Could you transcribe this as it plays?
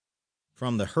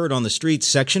From the Herd on the Streets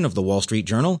section of the Wall Street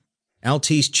Journal,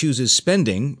 Altice chooses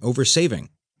spending over saving,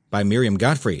 by Miriam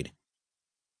Gottfried.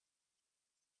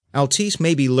 Altice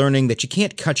may be learning that you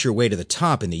can't cut your way to the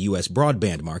top in the U.S.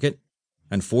 broadband market.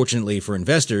 Unfortunately for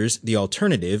investors, the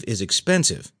alternative is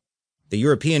expensive. The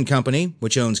European company,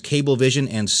 which owns Cablevision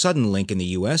and Suddenlink in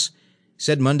the U.S.,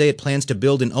 said Monday it plans to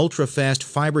build an ultra-fast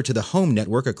fiber-to-the-home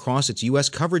network across its U.S.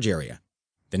 coverage area.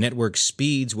 The network's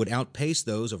speeds would outpace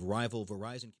those of rival Verizon.